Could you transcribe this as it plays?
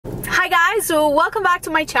guys, so welcome back to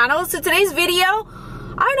my channel. So today's video,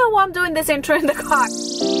 I don't know why I'm doing this intro in the car,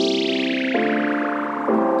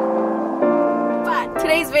 but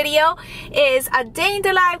today's video is a day in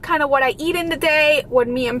the life, kind of what I eat in the day, what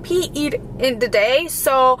me and P eat in the day.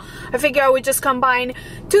 So I figure I would just combine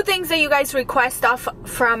two things that you guys request stuff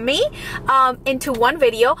from me into one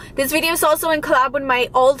video. This video is also in collab with my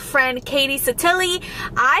old friend Katie Sottile.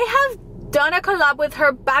 I have done a collab with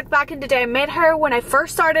her back in the day. I met her when I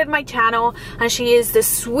first started my channel, and she is the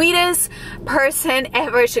sweetest person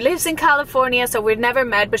ever. She lives in California, so we've never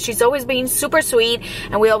met, but she's always been super sweet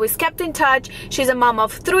and we always kept in touch. She's a mom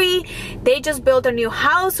of 3. They just built a new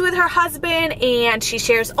house with her husband, and she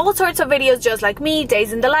shares all sorts of videos just like me,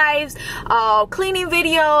 days in the lives, cleaning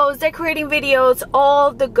videos, decorating videos,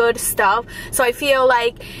 all the good stuff. So I feel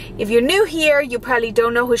like if you're new here, you probably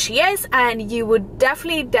don't know who she is, and you would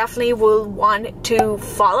definitely will want to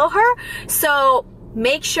follow her. So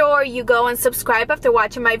make sure you go and subscribe after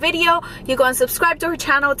watching my video. You go and subscribe to her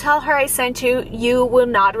channel, tell her I sent you. You will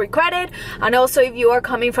not regret it. And also, if you are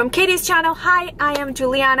coming from Katie's channel, hi, I am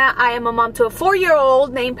Juliana. I am a mom to a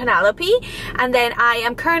 4-year-old named Penelope, and then I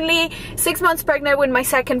am currently 6 months pregnant with my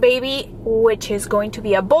second baby, which is going to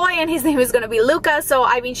be a boy, and his name is going to be Luca. So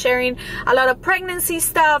I've been sharing a lot of pregnancy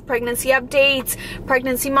stuff, pregnancy updates,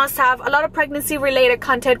 pregnancy must-have, a lot of pregnancy related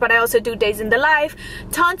content, but I also do days in the life,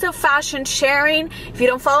 tons of fashion sharing. If you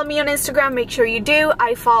don't follow me on Instagram, make sure you do.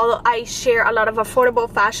 I share a lot of affordable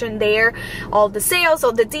fashion there, all the sales,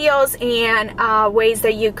 all the deals, and ways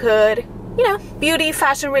that you could, you know, beauty,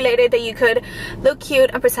 fashion related, that you could look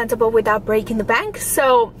cute and presentable without breaking the bank.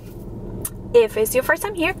 So if it's your first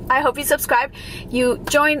time here, I hope you subscribe, you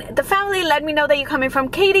join the family. Let me know that you're coming from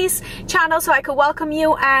Katie's channel so I could welcome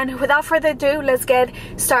you. And without further ado, let's get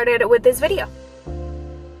started with this video.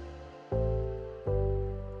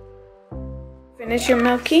 Finish your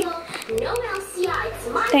milky.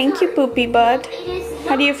 Thank you, Poopy Bud.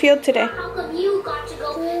 How do you feel today?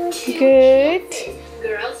 Good.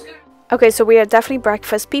 Okay, so we are definitely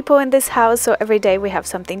breakfast people in this house, so every day we have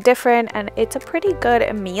something different, and it's a pretty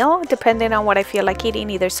good meal depending on what I feel like eating,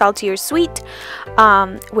 either salty or sweet.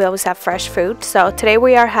 We always have fresh fruit. So today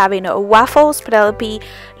we are having waffles. Penelope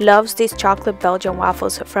loves these chocolate Belgian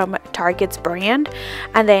waffles from Target's brand,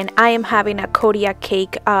 and then I am having a Kodiak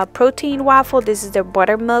cake protein waffle. This is their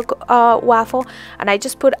buttermilk waffle, and I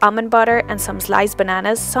just put almond butter and some sliced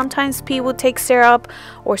bananas. Sometimes P will take syrup,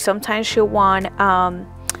 or sometimes she'll want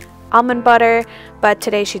almond butter, but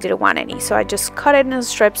today she didn't want any, so I just cut it in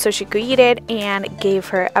strips so she could eat it, and gave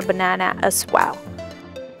her a banana as well.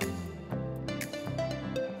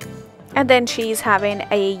 And then she's having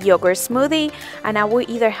a yogurt smoothie, and I will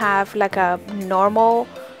either have like a normal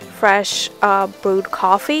fresh brewed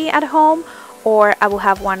coffee at home, or I will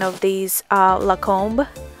have one of these Lacombe,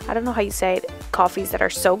 I don't know how you say it, coffees that are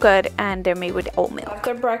so good, and they're made with oat milk.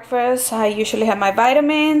 After breakfast, I usually have my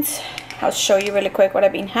vitamins. I'll show you really quick what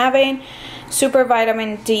I've been having. Super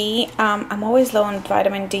vitamin D. I'm always low on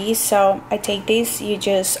vitamin D, so I take these. You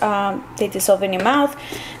just, they dissolve in your mouth.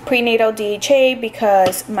 Prenatal DHA,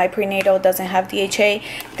 because my prenatal doesn't have DHA.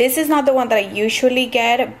 This is not the one that I usually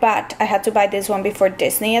get, but I had to buy this one before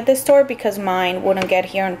Disney at the store because mine wouldn't get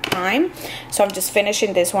here on time. So I'm just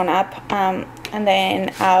finishing this one up. And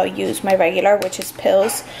then I'll use my regular, which is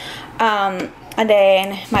pills. And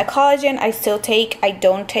then my collagen I still take. I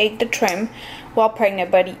don't take the trim while pregnant,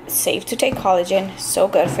 but it's safe to take collagen, so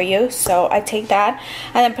good for you, so I take that.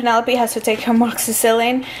 And then Penelope has to take her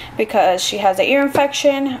amoxicillin because she has an ear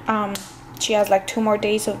infection. She has like 2 more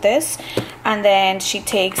days of this, and then she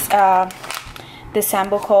takes the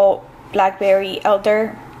Sambucol black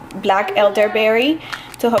elderberry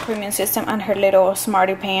to help her immune system, and her little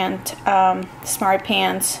Smarty Pants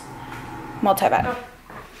multivitamin.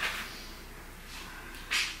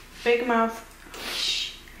 Big mouth.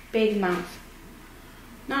 Big mouth.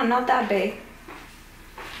 No, not that big.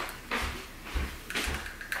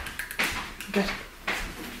 Good.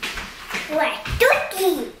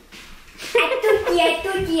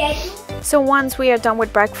 So once we are done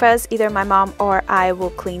with breakfast, either my mom or I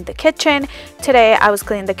will clean the kitchen. Today I was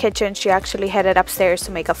cleaning the kitchen. She actually headed upstairs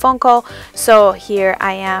to make a phone call. So here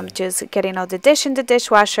I am just getting all the dish in the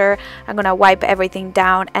dishwasher. I'm gonna wipe everything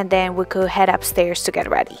down, and then we could head upstairs to get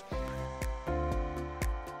ready.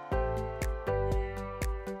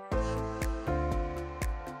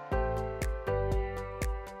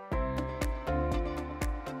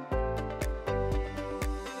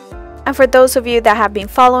 And for those of you that have been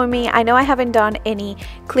following me, I know I haven't done any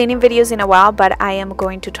cleaning videos in a while, but I am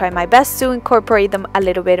going to try my best to incorporate them a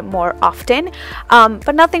little bit more often.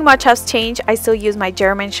 But nothing much has changed. I still use my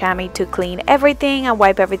German chamois to clean everything and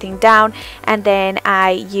wipe everything down, and then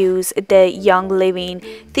I use the Young Living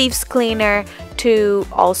Thieves cleaner to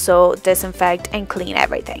also disinfect and clean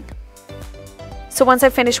everything. So once I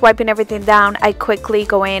finish wiping everything down, I quickly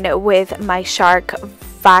go in with my Shark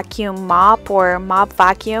vacuum mop or mop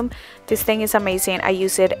vacuum. This thing is amazing. I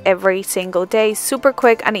use it every single day. Super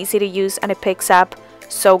quick and easy to use, and it picks up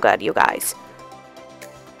so good, you guys.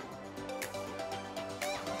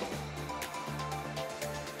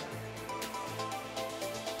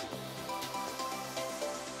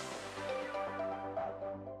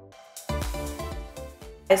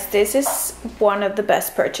 This is one of the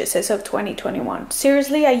best purchases of 2021.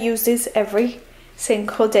 Seriously, I use this every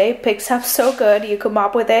single day. Picks up so good. You can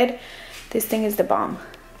mop with it. This thing is the bomb.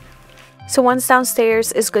 So once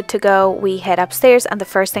downstairs is good to go, we head upstairs, and the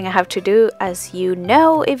first thing I have to do, as you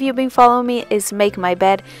know if you've been following me, is make my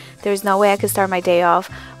bed. There's no way I can start my day off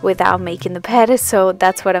without making the bed, so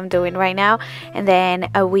that's what I'm doing right now. And then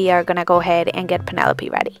we are gonna go ahead and get Penelope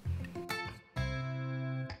ready.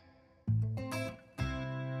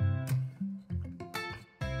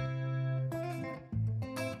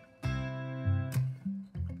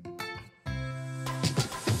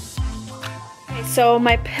 So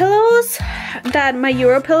my pillows, my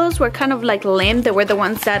Euro pillows were kind of like limp. They were the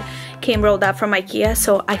ones that came rolled up from IKEA.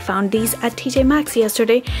 So I found these at TJ Maxx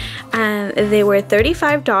yesterday, and they were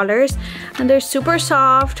 $35, and they're super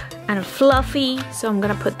soft and fluffy. So I'm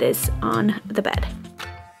gonna put this on the bed.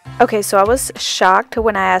 Okay, so I was shocked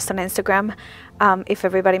when I asked on Instagram if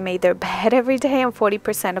everybody made their bed every day, and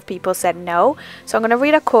 40% of people said no. So I'm gonna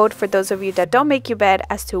read a quote for those of you that don't make your bed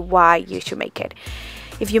as to why you should make it.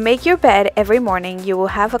 If you make your bed every morning, you will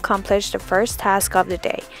have accomplished the first task of the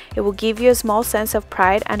day. It will give you a small sense of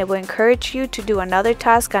pride, and it will encourage you to do another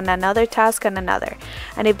task and another task and another.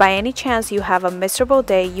 And if by any chance you have a miserable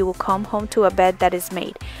day, you will come home to a bed that is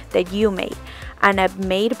made, that you made. And a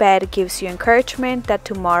made bed gives you encouragement that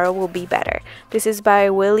tomorrow will be better. This is by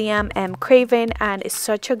William M. Craven, and it's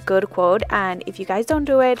such a good quote. And if you guys don't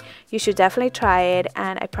do it, you should definitely try it,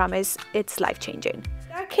 and I promise it's life-changing.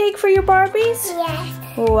 That cake for your Barbies?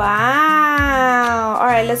 Yes. Wow. All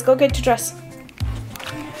right, let's go get your dress.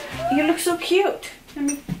 You look so cute. Let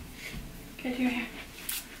me get your hair.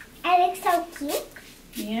 I look so cute.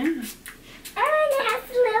 Yeah. And it has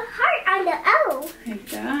a little heart on the O. It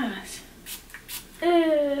does.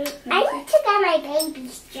 I need to get my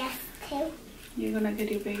baby's dress too. You're gonna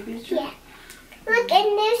get your baby's dress? Yeah. Look,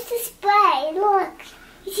 and there's the spray. Look.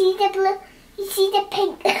 You see the blue? You see the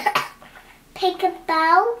pink? Pink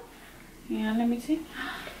bow? Yeah, let me see.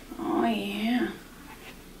 Oh, yeah.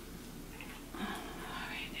 All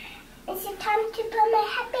right, there you Is it time to put my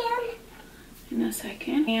headband? go. In a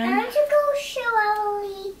second. I want to go show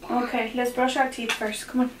Alita. Okay, let's brush our teeth first.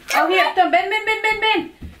 Come on. Oh, here. Ben.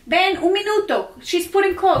 Ben, un minuto. She's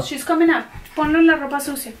putting clothes. She's coming up. Ponle la ropa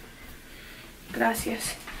sucia.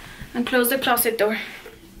 Gracias. And close the closet door.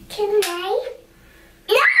 Can I?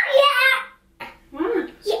 No, yeah. What?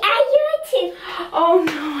 Yeah, you too. Oh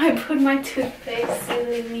no, I put my toothpaste.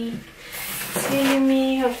 Silly me. Silly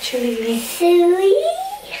me of chili. Silly.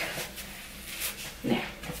 There.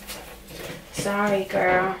 Sorry,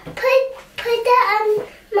 girl. Put that on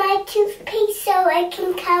my toothpaste so I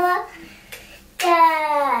can cover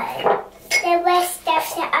the rest of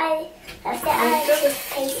the other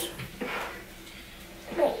toothpaste.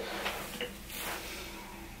 Wait.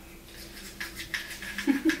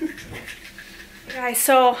 Guys,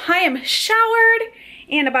 so I am showered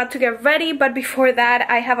and about to get ready, but before that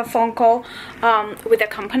I have a phone call with a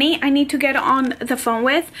company I need to get on the phone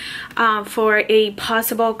with for a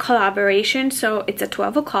possible collaboration. So it's at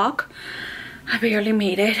 12 o'clock. I barely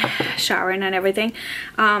made it, showering and everything.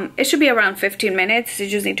 It should be around 15 minutes. You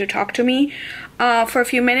just need to talk to me for a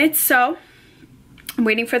few minutes. So I'm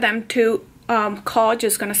waiting for them to call.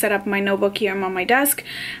 Just gonna set up my notebook here on my desk,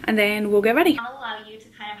 and then we'll get ready. I'll allow you to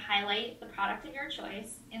kind of highlight the product of your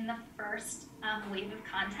choice in the first wave of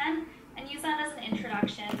content and use that as an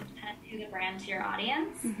introduction kind of to the brand, to your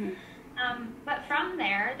audience. But from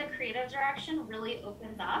there, the creative direction really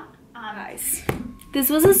opens up. Guys, this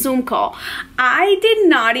was a Zoom call. I did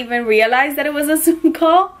not even realize that it was a Zoom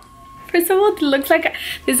call. First of all, it looks like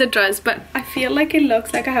this is a dress, but I feel like it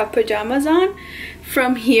looks like I have pajamas on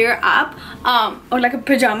from here up, or like a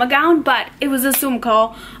pajama gown, but it was a Zoom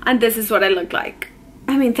call, and this is what I look like.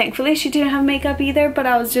 I mean, thankfully she didn't have makeup either, but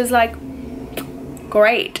I was just like,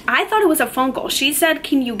 great. I thought it was a phone call. She said,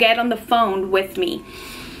 can you get on the phone with me?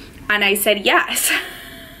 And I said yes.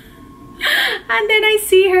 And then I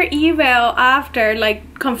see her email after,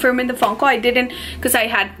 like, confirming the phone call. I didn't, because I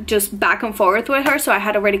had just back and forth with her, so I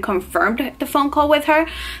had already confirmed the phone call with her.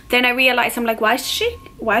 Then I realized, I'm like, why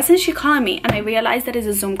isn't she calling me? And I realized that it's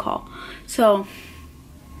a Zoom call. So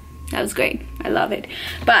that was great. I love it.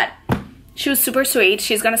 But she was super sweet.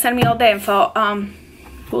 She's gonna send me all the info.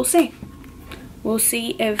 We'll see. We'll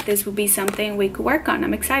see if this will be something we could work on.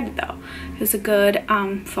 I'm excited though. It was a good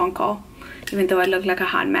phone call, even though I look like a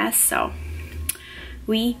hot mess, so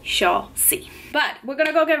we shall see. But we're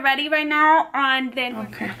gonna go get ready right now, and then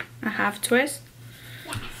okay, a half twist.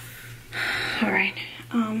 Yes. All right.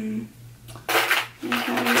 I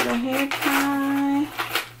have a little hair tie.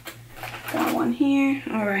 Got one here.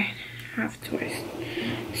 All right, half twist.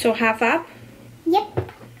 So half up. Yep.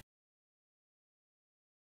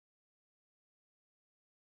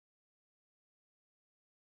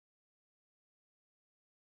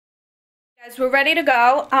 Guys, we're ready to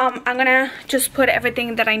go. I'm gonna just put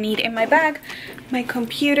everything that I need in my bag, my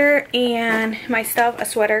computer and my stuff, a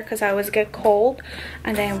sweater because I always get cold,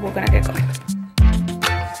 and then we're gonna get going.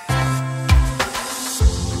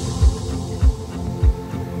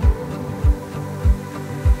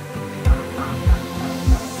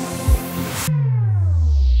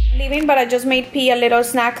 Leaving, but I just made P a little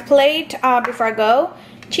snack plate before I go.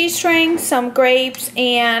 Cheese strings, some grapes,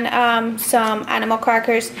 and some animal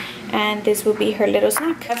crackers, and this will be her little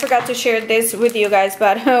snack. I forgot to share this with you guys,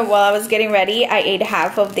 but while I was getting ready, I ate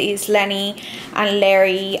half of these Lenny and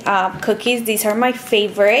Larry cookies. These are my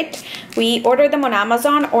favorite. We order them on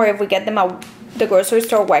Amazon, or if we get them at the grocery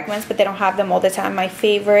store, Wegmans, but they don't have them all the time. My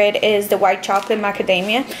favorite is the white chocolate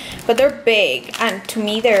macadamia, but they're big, and to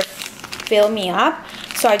me they fill me up,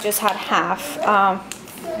 so I just had half.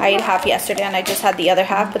 I ate half yesterday and I just had the other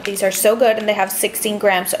half, but these are so good, and they have 16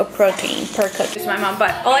 grams of protein per cookie. This is my mom,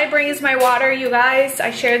 but all I bring is my water, you guys.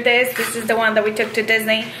 I shared this. This is the one that we took to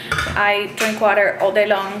Disney. I drink water all day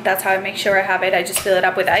long. That's how I make sure I have it. I just fill it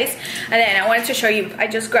up with ice. And then I wanted to show you, I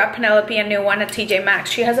just grabbed Penelope a new one at TJ Maxx.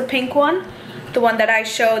 She has a pink one, the one that I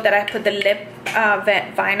showed that I put the lip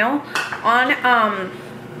vinyl on.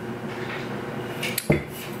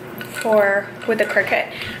 With the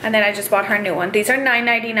Cricut, and then I just bought her a new one. These are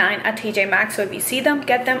 $9.99 at TJ Maxx, so if you see them,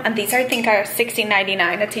 get them. And these I think are $16.99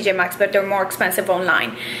 at TJ Maxx, but they're more expensive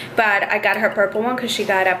online. But I got her purple one because she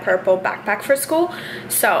got a purple backpack for school,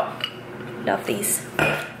 so love these.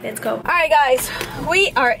 Let's go. All right guys,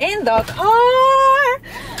 we are in the car,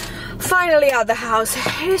 finally out the house.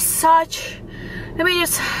 It is such, let me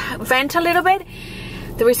just vent a little bit.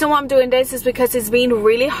 The reason why I'm doing this is because it's been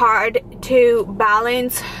really hard to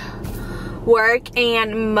balance work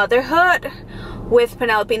and motherhood with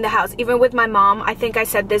Penelope in the house. Even with my mom, I think I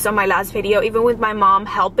said this on my last video, even with my mom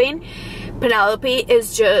helping, Penelope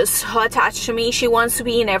is just so attached to me. She wants to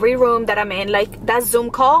be in every room that I'm in. Like that Zoom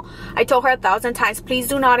call, I told her 1,000 times, please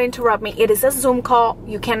do not interrupt me. It is a Zoom call.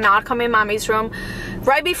 You cannot come in mommy's room.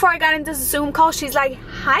 Right before I got into the Zoom call, she's like,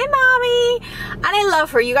 hi mommy. And I love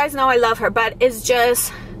her. You guys know I love her, but it's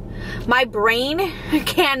just, my brain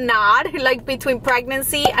cannot, like between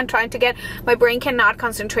pregnancy and trying to get, my brain cannot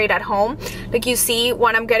concentrate at home. Like you see,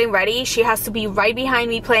 when I'm getting ready, she has to be right behind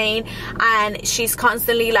me playing, and she's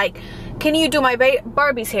constantly like, can you do my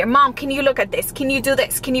Barbie's hair? Mom, can you look at this? Can you do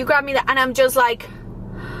this? Can you grab me that? And I'm just like,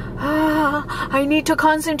 I need to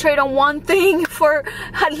concentrate on one thing for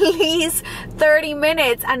at least 30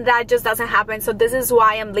 minutes, and that just doesn't happen. So this is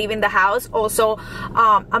why I'm leaving the house. Also,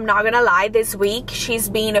 I'm not gonna lie, this week she's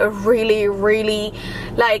been really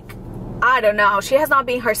like, I don't know, she has not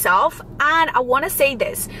been herself. And I want to say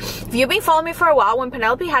this, if you've been following me for a while, when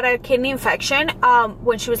Penelope had a kidney infection,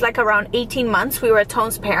 when she was like around 18 months, we were at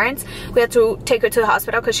Tone's parents. We had to take her to the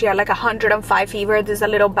hospital because she had like 105 fever. This is a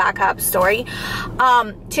little backup story.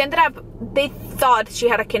 She ended up, they thought she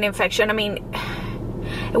had a kidney infection. I mean,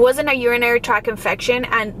 it wasn't a urinary tract infection,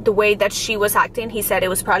 and the way that she was acting, he said it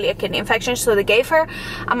was probably a kidney infection. So they gave her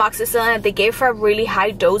amoxicillin, and they gave her a really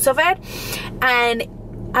high dose of it. And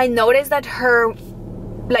I noticed that her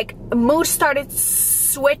like mood started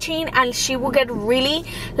switching, and she would get really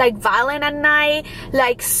like violent at night,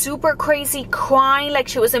 like super crazy crying, like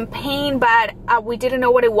she was in pain, but we didn't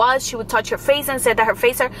know what it was. She would touch her face and said that her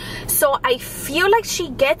face hurt. So I feel like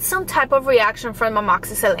she gets some type of reaction from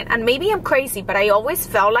amoxicillin, and maybe I'm crazy, but I always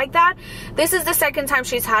felt like that. This is the second time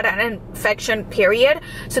she's had an infection, period.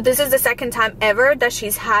 So this is the second time ever that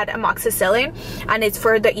she's had amoxicillin, and it's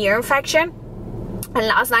for the ear infection. And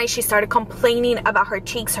last night she started complaining about her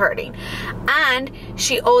cheeks hurting, and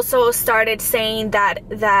she also started saying that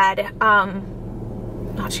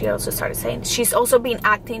she also started saying, she's also been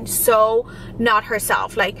acting so not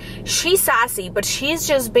herself. Like, she's sassy, but she's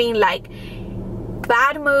just being like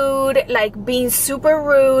bad mood, like being super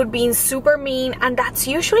rude, being super mean, and that's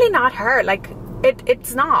usually not her. Like,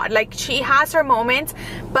 it's not. Like, she has her moments,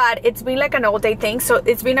 but it's been like an all day thing. So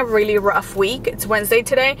it's been a really rough week. It's Wednesday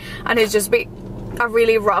today, and it's just been a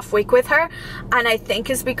really rough week with her, and I think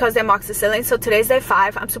it's because the amoxicillin. So today's day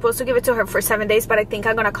 5. I'm supposed to give it to her for 7 days, but I think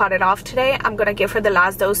I'm gonna cut it off today. I'm gonna give her the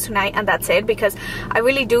last dose tonight, and that's it, because I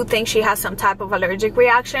really do think she has some type of allergic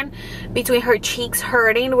reaction between her cheeks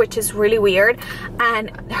hurting, which is really weird,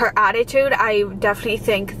 and her attitude. I definitely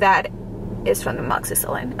think that is from the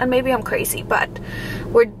amoxicillin, and maybe I'm crazy, but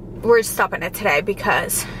we're stopping it today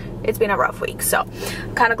because it's been a rough week. So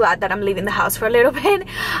I'm kind of glad that I'm leaving the house for a little bit.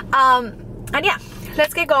 And yeah,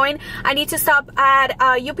 let's get going. I need to stop at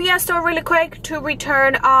a UPS store really quick to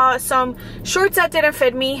return some shorts that didn't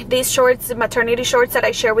fit me. These shorts, the maternity shorts that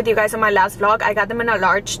I shared with you guys on my last vlog, I got them in a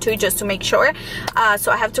large too, just to make sure.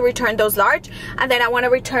 So I have to return those large. And then I want to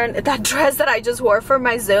return that dress that I just wore for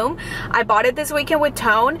my Zoom. I bought it this weekend with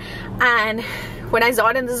Tone, and when I saw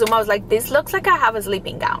it in the Zoom, I was like, this looks like I have a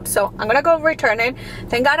sleeping gown. So I'm gonna go return it.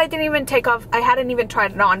 Thank God I didn't even take off, I hadn't even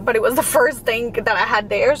tried it on, but it was the first thing that I had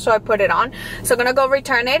there, so I put it on. So I'm gonna go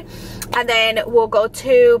return it, and then we'll go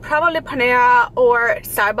to probably Panera or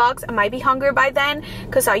Starbucks. I might be hungry by then,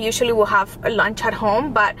 because I usually will have a lunch at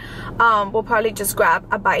home, but we'll probably just grab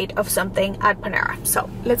a bite of something at Panera. So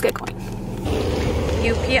let's get going.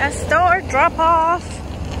 UPS store drop off.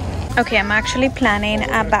 Okay, I'm actually planning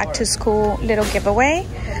a back to school little giveaway.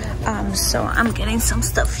 So I'm getting some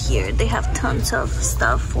stuff here. They have tons of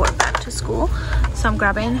stuff for back to school. So I'm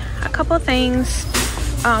grabbing a couple things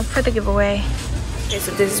for the giveaway. Okay,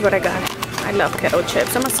 so this is what I got. I love kettle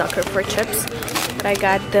chips. I'm a sucker for chips. But I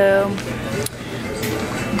got the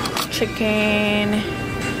chicken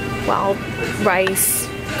wild rice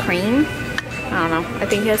cream. I don't know. I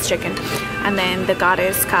think it has chicken. And then the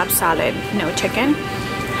Goddess Cobb salad, no chicken.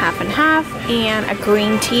 Half and half, and a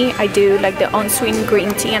green tea. I do like the unsweetened green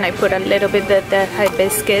tea, and I put a little bit of the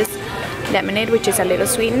hibiscus lemonade, which is a little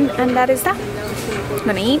sweetened, and that is that. I'm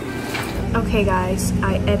gonna eat. Okay guys,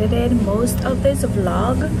 I edited most of this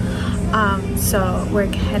vlog, so we're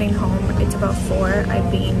heading home. It's about 4. I've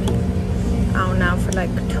been out now for like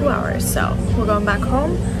 2 hours, so we're going back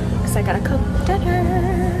home because I gotta cook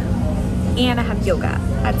dinner, and I have yoga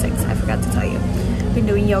at 6. I forgot to tell you. Been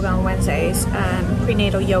doing yoga on Wednesdays and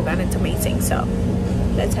prenatal yoga, and it's amazing. So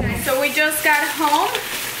let's head home. So we just got home.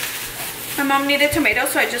 My mom needed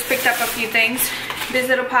tomatoes, so I just picked up a few things. These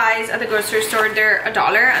little pies at the grocery store, they're $1,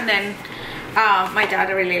 and then my dad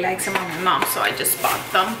really likes them on my mom, so I just bought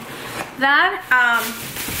them. That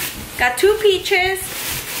got 2 peaches.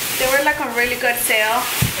 They were like on really good sale.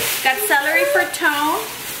 Got celery for Tone.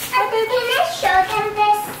 Can I show them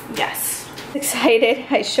this? Yes. Excited.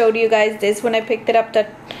 I showed you guys this when I picked it up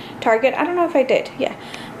at Target. I don't know if I did. Yeah,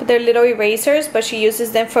 but they're little erasers, but she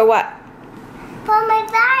uses them for what? For my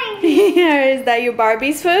Barbie. Is that your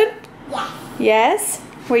Barbie's food? Yes. Yes.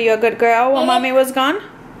 Were you a good girl while mommy was gone?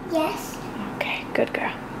 Yes. Okay, good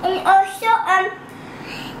girl. And also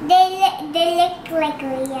they look like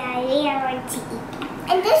real to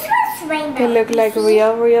eat. And this one's rainbow. They look like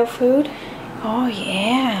real food. Oh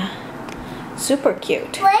yeah. Super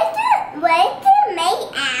cute. What is it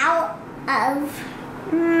made out of?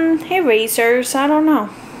 Erasers. I don't know.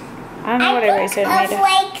 I don't know what erasers made of.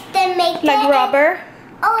 Like they make like rubber.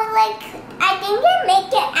 I think they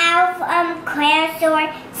make it out of crayons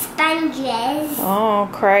or sponges. Oh,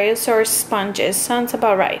 crayons or sponges. Sounds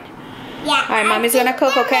about right. Yeah. Alright, mommy's gonna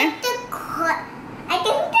cook, okay? I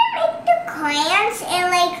think they make the crayons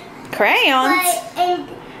and like crayons.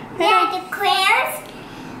 The crayons.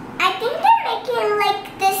 I think they're making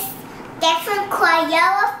like this different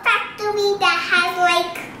Crayola factory that has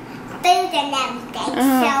like food and everything.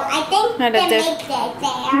 So I think they make it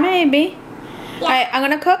there. Maybe. Yeah. Alright, I'm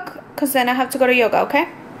gonna cook because then I have to go to yoga, okay?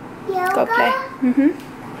 Yoga? Go play.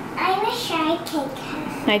 I wish I could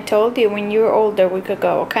come. I told you when you were older we could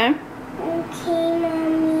go, okay? Okay,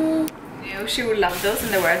 Mommy. She would love those,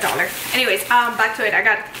 and they were $1. Anyways, back to it. I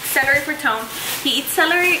got celery for Tone. He eats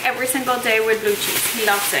celery every single day with blue cheese. He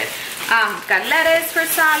loves it. Got lettuce for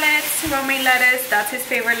salads, romaine lettuce. That's his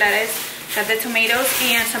favorite lettuce. Got the tomatoes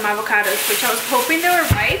and some avocados, which I was hoping they were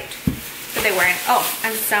ripe, but they weren't. Oh,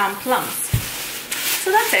 and some plums. So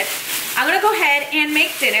that's it. I'm gonna go ahead and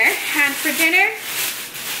make dinner. And for dinner,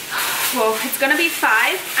 well, it's gonna be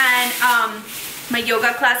 5, and my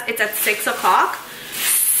yoga class, it's at 6 o'clock.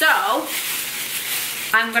 So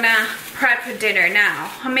I'm gonna prep dinner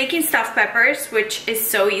now. I'm making stuffed peppers, which is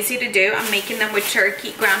so easy to do. I'm making them with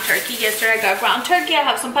turkey, ground turkey. Yesterday I got ground turkey, I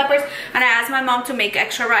have some peppers, and I asked my mom to make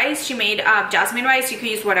extra rice. She made jasmine rice. You could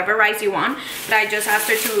use whatever rice you want, but I just asked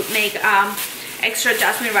her to make extra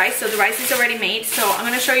jasmine rice. So the rice is already made, so I'm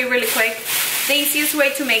gonna show you really quick the easiest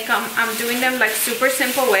way to make them. I'm doing them like super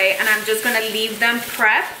simple way, and I'm just gonna leave them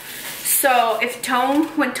prep. So if Tone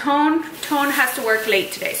has to work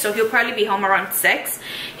late today, so he'll probably be home around 6.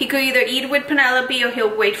 He could either eat with Penelope or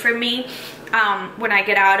he'll wait for me when I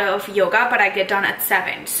get out of yoga, but I get done at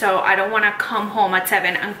 7. So I don't want to come home at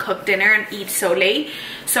 7 and cook dinner and eat so late.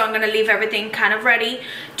 So I'm going to leave everything kind of ready,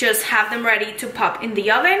 just have them ready to pop in the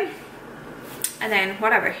oven. And then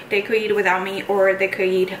whatever, they could eat without me or they could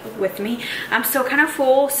eat with me. I'm still kind of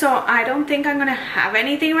full, so I don't think I'm gonna have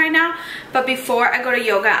anything right now. But before I go to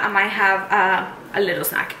yoga, I might have a little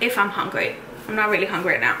snack if I'm hungry. I'm not really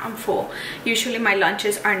hungry right now, I'm full. Usually my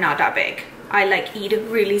lunches are not that big. I like eat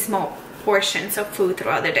really small portions of food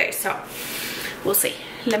throughout the day, so we'll see.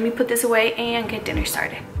 Let me put this away and get dinner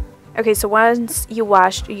started. Okay, so once you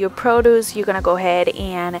washed your produce, you're gonna go ahead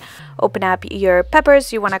and open up your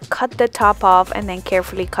peppers. You want to cut the top off and then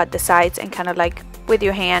carefully cut the sides, and kind of like with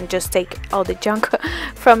your hand just take all the junk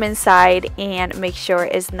from inside and make sure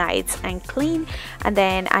it's nice and clean. And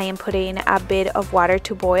then I am putting a bit of water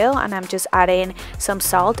to boil, and I'm just adding some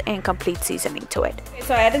salt and complete seasoning to it. Okay,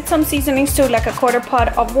 so I added some seasonings to like a quarter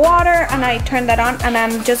pot of water, and I turned that on, and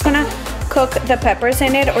I'm just gonna cook the peppers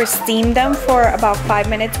in it or steam them for about 5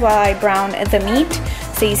 minutes while I brown the meat.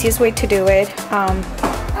 It's the easiest way to do it,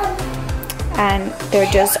 and they're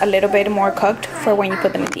just a little bit more cooked for when you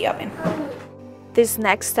put them in the oven. This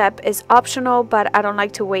next step is optional, but I don't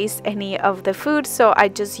like to waste any of the food, so I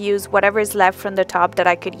just use whatever is left from the top that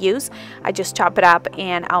I could use. I just chop it up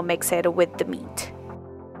and I'll mix it with the meat.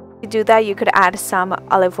 To do that, you could add some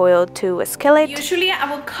olive oil to a skillet. Usually I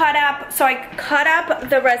will cut up, so I cut up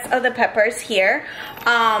the rest of the peppers here,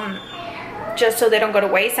 just so they don't go to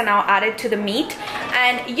waste, and I'll add it to the meat.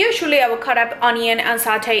 And usually I will cut up onion and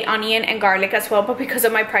saute onion and garlic as well, but because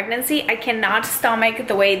of my pregnancy I cannot stomach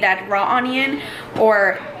the way that raw onion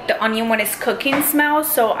or the onion when it's cooking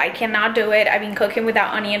smells, so I cannot do it. I've been cooking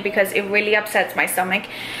without onion because it really upsets my stomach,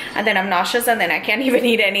 and then I'm nauseous, and then I can't even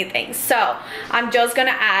eat anything. So I'm just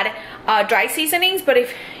gonna add dry seasonings, but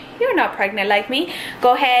if you're not pregnant like me,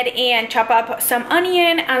 go ahead and chop up some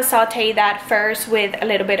onion and saute that first with a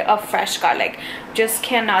little bit of fresh garlic. Just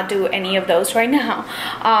cannot do any of those right now,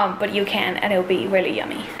 but you can, and it'll be really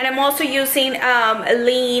yummy. And I'm also using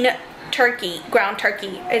lean turkey. Ground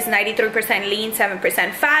turkey is 93% lean,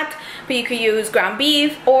 7% fat, but you could use ground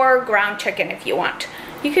beef or ground chicken if you want.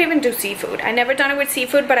 You could even do seafood. I've never done it with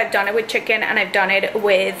seafood, but I've done it with chicken, and I've done it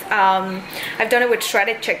with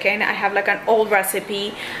shredded chicken. I have like an old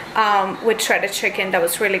recipe with shredded chicken that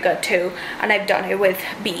was really good too, and I've done it with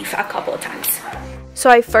beef a couple of times. So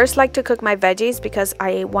I first like to cook my veggies because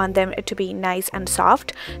I want them to be nice and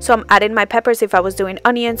soft. So I'm adding my peppers. If I was doing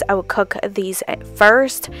onions, I would cook these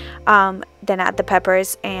first, then add the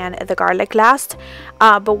peppers and the garlic last.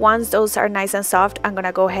 But once those are nice and soft, I'm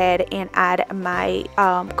gonna go ahead and add my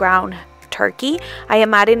ground turkey. I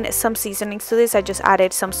am adding some seasonings to this. I just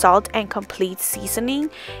added some salt and complete seasoning.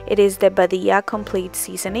 It is the BEDDY'S complete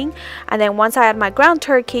seasoning. And then once I add my ground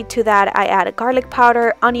turkey to that, I add garlic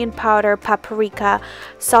powder, onion powder, paprika,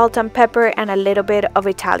 salt and pepper, and a little bit of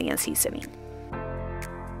Italian seasoning.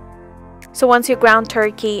 So once your ground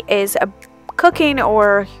turkey is cooking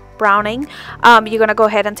or browning, you're gonna go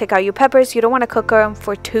ahead and take out your peppers. You don't want to cook them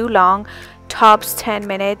for too long, tops 10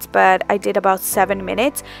 minutes, but I did about 7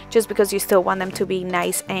 minutes, just because you still want them to be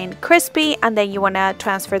nice and crispy, and then you want to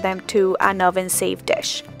transfer them to an oven safe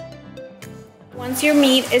dish. Once your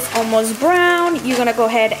meat is almost brown, you're gonna go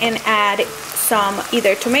ahead and add some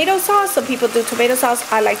either tomato sauce. Some people do tomato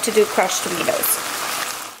sauce. I like to do crushed tomatoes.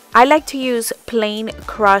 I like to use plain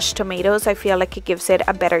crushed tomatoes. I feel like it gives it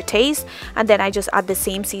a better taste. And then I just add the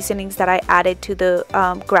same seasonings that I added to the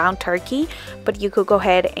ground turkey. But you could go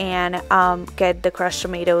ahead and get the crushed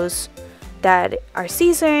tomatoes that are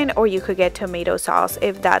seasoned, or you could get tomato sauce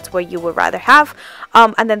if that's what you would rather have.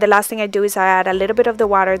 And then the last thing I do is I add a little bit of the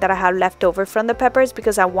water that I have left over from the peppers,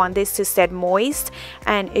 because I want this to stay moist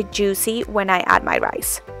and juicy when I add my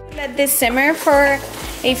rice. Let this simmer for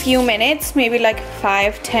a few minutes, maybe like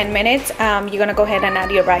 5-10 minutes. You're gonna go ahead and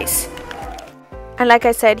add your rice. And like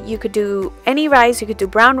I said, you could do any rice. You could do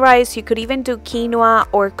brown rice, you could even do quinoa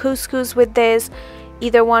or couscous with this.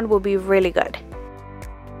 Either one will be really good.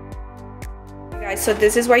 So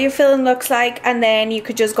this is what your filling looks like, and then you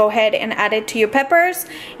could just go ahead and add it to your peppers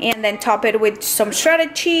and then top it with some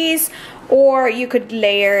shredded cheese, or you could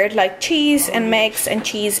layer like cheese and mix and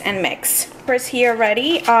cheese and mix. Peppers here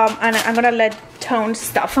ready, and I'm gonna let Tone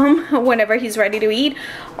stuff him whenever he's ready to eat,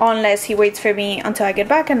 unless he waits for me until I get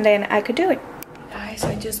back, and then I could do it. Guys,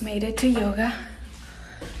 I just made it to yoga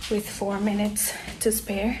with 4 minutes to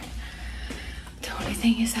spare. The only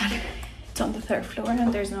thing is that it's on the 3rd floor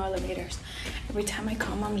and there's no elevators. Every time I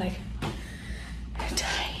come, I'm like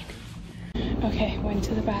dying. Okay, went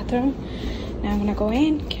to the bathroom. Now I'm gonna go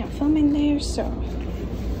in. Can't film in there, so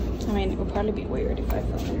I mean, it would probably be weird if I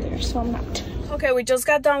film in there, so I'm not. Okay, we just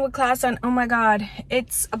got done with class, and oh my god,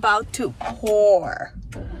 it's about to pour.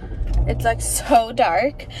 It's like so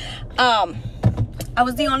dark. I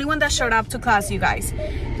was the only one that showed up to class, you guys.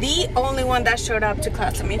 The only one that showed up to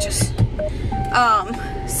class. Let me just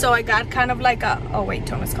so I got kind of like a, oh wait,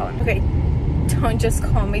 Tone is calling. Okay, Tone just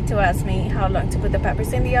called me to ask me how long to put the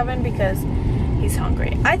peppers in the oven because he's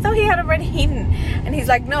hungry. I thought he had already eaten, and he's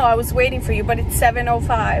like, no, I was waiting for you, but it's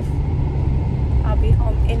 7:05. I'll be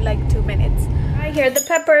home in like 2 minutes. Right here, the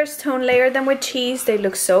peppers. Tone layered them with cheese. They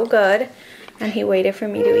look so good, and he waited for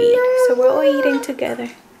me to eat, so we're all eating together.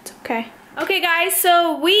 It's okay. Okay guys,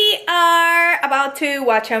 so we are about to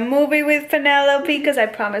watch a movie with Penelope because I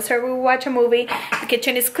promised her we would watch a movie. The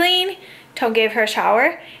kitchen is clean. Tone gave her a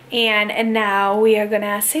shower, and now we are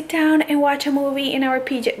gonna sit down and watch a movie in our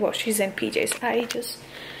PJs. Well, she's in PJs. I just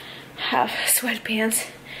have sweatpants.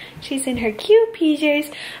 She's in her cute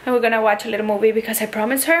PJs, and we're gonna watch a little movie because I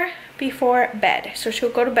promised her before bed. So she'll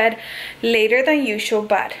go to bed later than usual,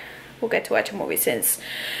 but we'll get to watch a movie since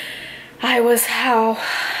I was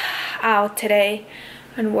out today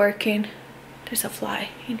and working. There's a fly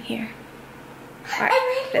in here. Alright,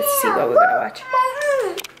 let's see what we're gonna watch.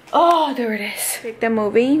 Oh, there it is. Pick the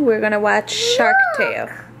movie. We're gonna watch Shark Tale.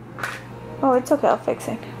 Oh, it's okay, I'll fix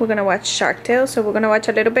it. We're gonna watch Shark Tale, so we're gonna watch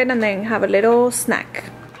a little bit and then have a little snack.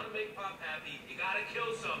 Want to make Pop happy, you gotta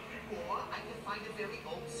kill something. Or I can find a very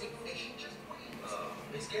old sick fish and just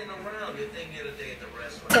wait. He's getting around. Good thing the other day at the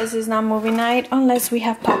restaurant. Because it's not movie night unless we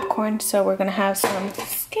have popcorn, so we're gonna have some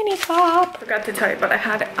skinny pop. Forgot to tell you, but I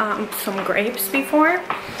had some grapes before,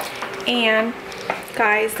 and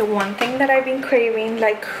guys, the one thing that I've been craving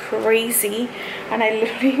like crazy, and I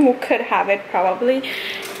literally could have it probably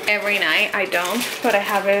every night. I don't, but I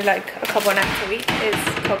have it like a couple nights a week, is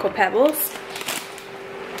Cocoa Pebbles.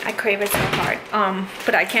 I crave it so hard,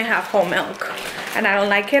 but I can't have whole milk, and I don't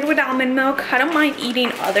like it with almond milk. I don't mind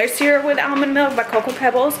eating other cereal with almond milk, but Cocoa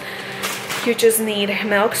Pebbles, you just need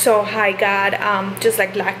milk. So I got just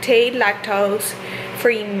like lactose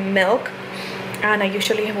free milk, and I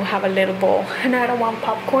usually will have a little bowl, and I don't want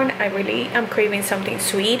popcorn. I'm craving something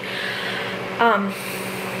sweet. I'm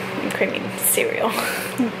craving cereal.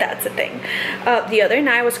 That's the thing. The other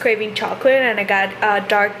night I was craving chocolate, and I got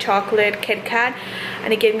dark chocolate Kit Kat,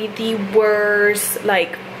 and it gave me the worst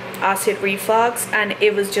like acid reflux, and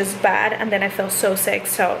it was just bad, and then I felt so sick,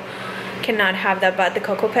 so cannot have that. But the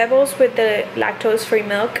Cocoa Pebbles with the lactose free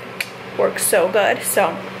milk works so good,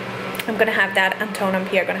 so I'm gonna have that, and Tone and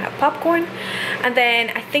P are gonna have popcorn. And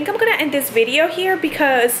then I think I'm gonna end this video here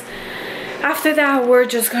because after that we're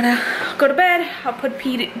just gonna go to bed. I'll put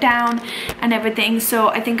P down and everything, so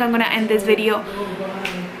I think I'm gonna end this video.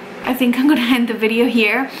 I think I'm gonna end the video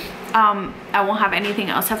here. I won't have anything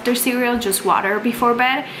else after cereal, just water before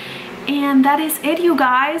bed. And that is it, you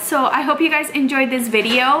guys. So I hope you guys enjoyed this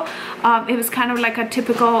video. It was kind of like a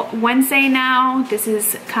typical Wednesday now. This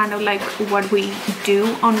is kind of like what we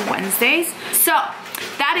do on Wednesdays. So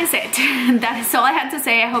that is it. That is all I had to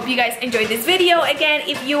say. I hope you guys enjoyed this video. Again,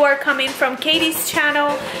 if you are coming from Katie's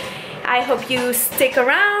channel, I hope you stick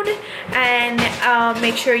around and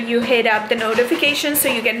make sure you hit up the notifications so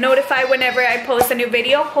you get notified whenever I post a new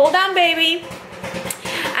video. Hold on, baby.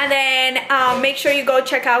 And then make sure you go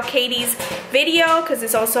check out Katie's video because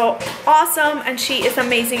it's also awesome, and she is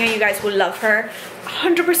amazing, and you guys will love her.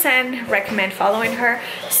 100% recommend following her.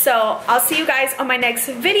 So I'll see you guys on my next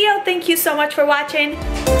video. Thank you so much for watching.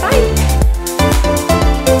 Bye.